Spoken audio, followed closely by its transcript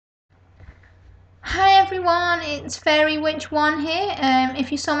Hi everyone, it's Fairy Witch 1 here.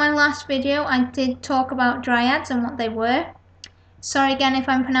 If you saw my last video, I did talk about dryads and what they were. Sorry again if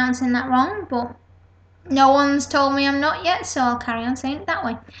I'm pronouncing that wrong, but no one's told me I'm not yet, so I'll carry on saying it that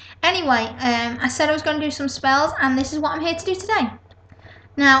way. Anyway, I said I was going to do some spells, and this is what I'm here to do today.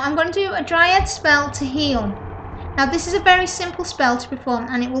 Now, I'm going to do a dryad spell to heal. Now, this is a very simple spell to perform,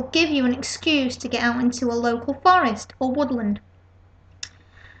 and it will give you an excuse to get out into a local forest or woodland.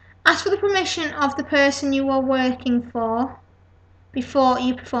 Ask for the permission of the person you are working for before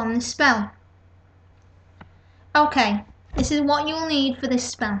you perform this spell. Okay, this is what you'll need for this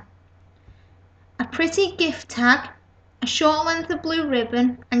spell. A pretty gift tag, a short length of blue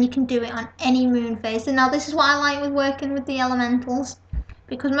ribbon, and you can do it on any moon phase. And now this is what I like with working with the elementals,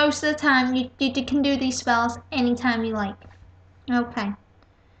 because most of the time you can do these spells anytime you like. Okay.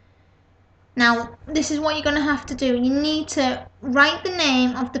 Now, this is what you're going to have to do. You need to write the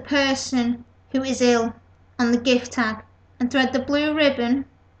name of the person who is ill on the gift tag and thread the blue ribbon.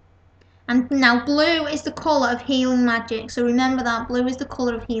 And now, blue is the colour of healing magic. So remember that, blue is the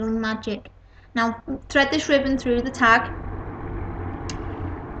colour of healing magic. Now, thread this ribbon through the tag.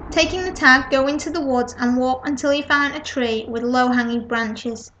 Taking the tag, go into the woods and walk until you find a tree with low-hanging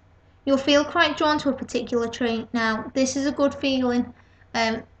branches. You'll feel quite drawn to a particular tree. Now, this is a good feeling.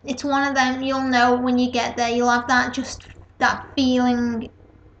 It's one of them you'll know when you get there. You'll have that feeling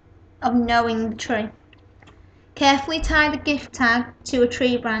of knowing the tree. Carefully tie the gift tag to a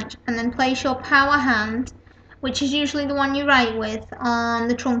tree branch and then place your power hand, which is usually the one you write with, on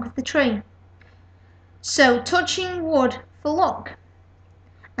the trunk of the tree. So, touching wood for luck,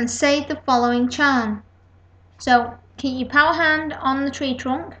 and say the following charm. So, keep your power hand on the tree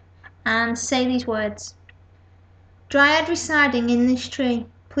trunk and say these words. Dryad residing in this tree,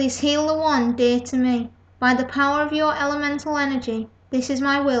 please heal the one dear to me. By the power of your elemental energy, this is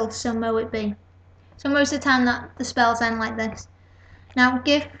my will, so mo it be. So most of the time the spells end like this. Now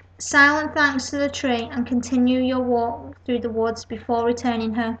give silent thanks to the tree and continue your walk through the woods before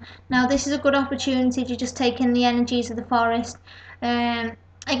returning home. Now this is a good opportunity to just take in the energies of the forest,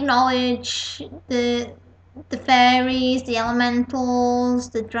 acknowledge the fairies, the elementals,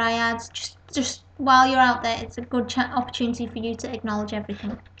 the dryads. Just while you're out there, it's a good opportunity for you to acknowledge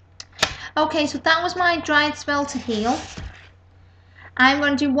everything. Okay, so that was my dryad spell to heal. I'm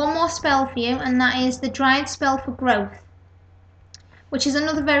going to do one more spell for you, and that is the dryad spell for growth, which is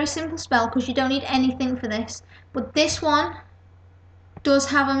another very simple spell because you don't need anything for this. But this one does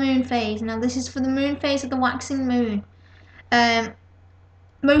have a moon phase. Now this is for the moon phase of the waxing moon.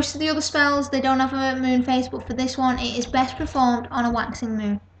 Most of the other spells, they don't have a moon phase, but for this one it is best performed on a waxing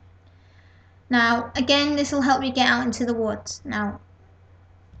moon. Now again, this will help you get out into the woods. Now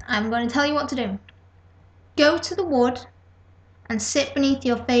I'm going to tell you what to do. Go to the wood and sit beneath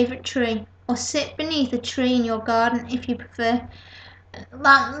your favourite tree, or sit beneath a tree in your garden if you prefer.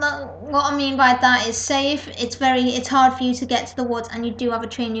 What I mean by that is, say if it's hard for you to get to the woods and you do have a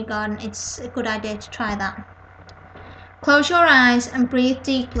tree in your garden, it's a good idea to try that. Close your eyes and breathe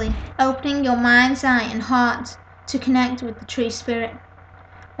deeply, opening your mind's eye and heart to connect with the tree spirit.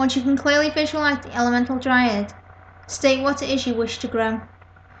 Once you can clearly visualize the elemental dryad, state what it is you wish to grow.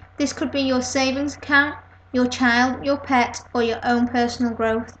 This could be your savings account, your child, your pet, or your own personal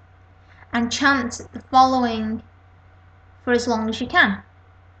growth. And chant the following for as long as you can.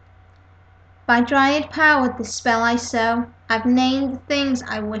 By dryad power this spell I sow, I've named the things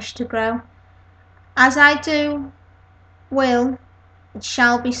I wish to grow. As I do will, it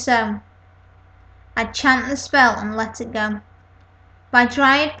shall be so. I chant the spell and let it go. By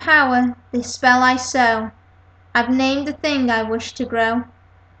dryad power this spell I sow, I've named the thing I wish to grow.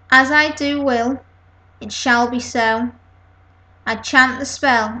 As I do will, it shall be so. I chant the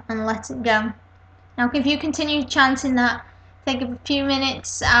spell and let it go. Now if you continue chanting that, take a few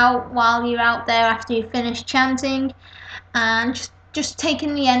minutes out while you're out there after you finish chanting, and just take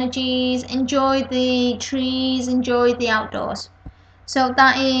in the energies, enjoy the trees, enjoy the outdoors. So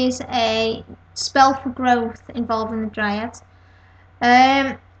that is a spell for growth involving the dryads.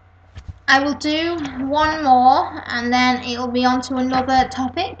 I will do one more and then it'll be on to another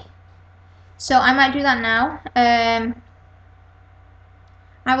topic. So I might do that now.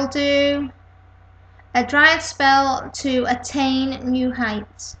 I will do a dryad spell to attain new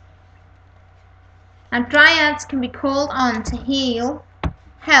heights. Now dryads can be called on to heal,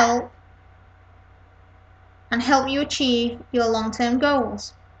 help, and help you achieve your long-term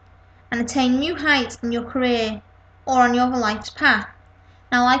goals and attain new heights in your career or on your life's path.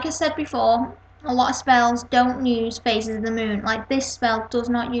 Now like I said before, a lot of spells don't use phases of the moon. Like this spell does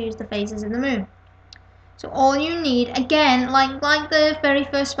not use the phases of the moon. So all you need, again, like the very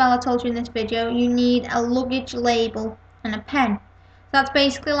first spell I told you in this video, you need a luggage label and a pen. That's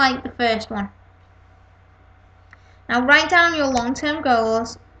basically like the first one. Now write down your long-term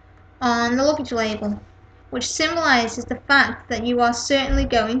goals on the luggage label, which symbolises the fact that you are certainly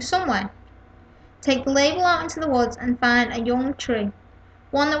going somewhere. Take the label out into the woods and find a young tree,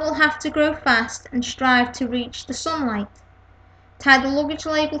 one that will have to grow fast and strive to reach the sunlight. Tie the luggage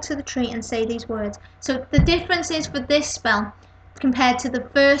label to the tree and say these words. So the difference is for this spell compared to the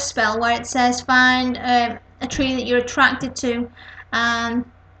first spell where it says find a tree that you're attracted to and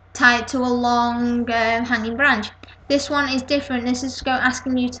tie it to a long hanging branch. This one is different. This is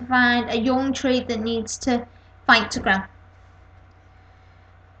asking you to find a young tree that needs to fight to grow.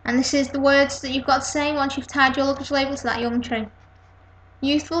 And this is the words that you've got to say once you've tied your luggage label to that young tree.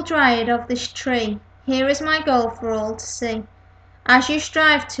 Youthful dryad of this tree, here is my goal for all to see. As you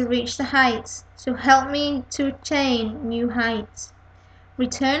strive to reach the heights, so help me to attain new heights.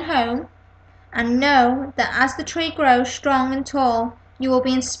 Return home and know that as the tree grows strong and tall, you will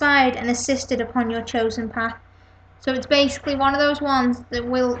be inspired and assisted upon your chosen path. So it's basically one of those ones that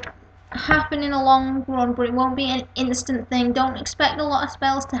will happen in a long run, but it won't be an instant thing. Don't expect a lot of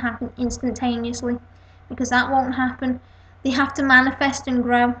spells to happen instantaneously, because that won't happen. They have to manifest and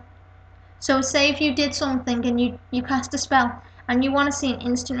grow. So say if you did something and you cast a spell and you want to see an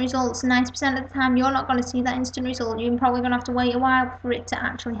instant result, 90% of the time you're not going to see that instant result. You're probably going to have to wait a while for it to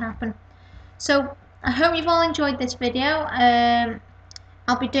actually happen. So I hope you've all enjoyed this video.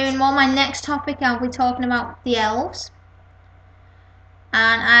 I'll be doing more. My next topic, I'll be talking about the elves.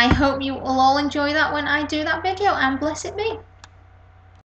 And I hope you will all enjoy that when I do that video, and bless it be.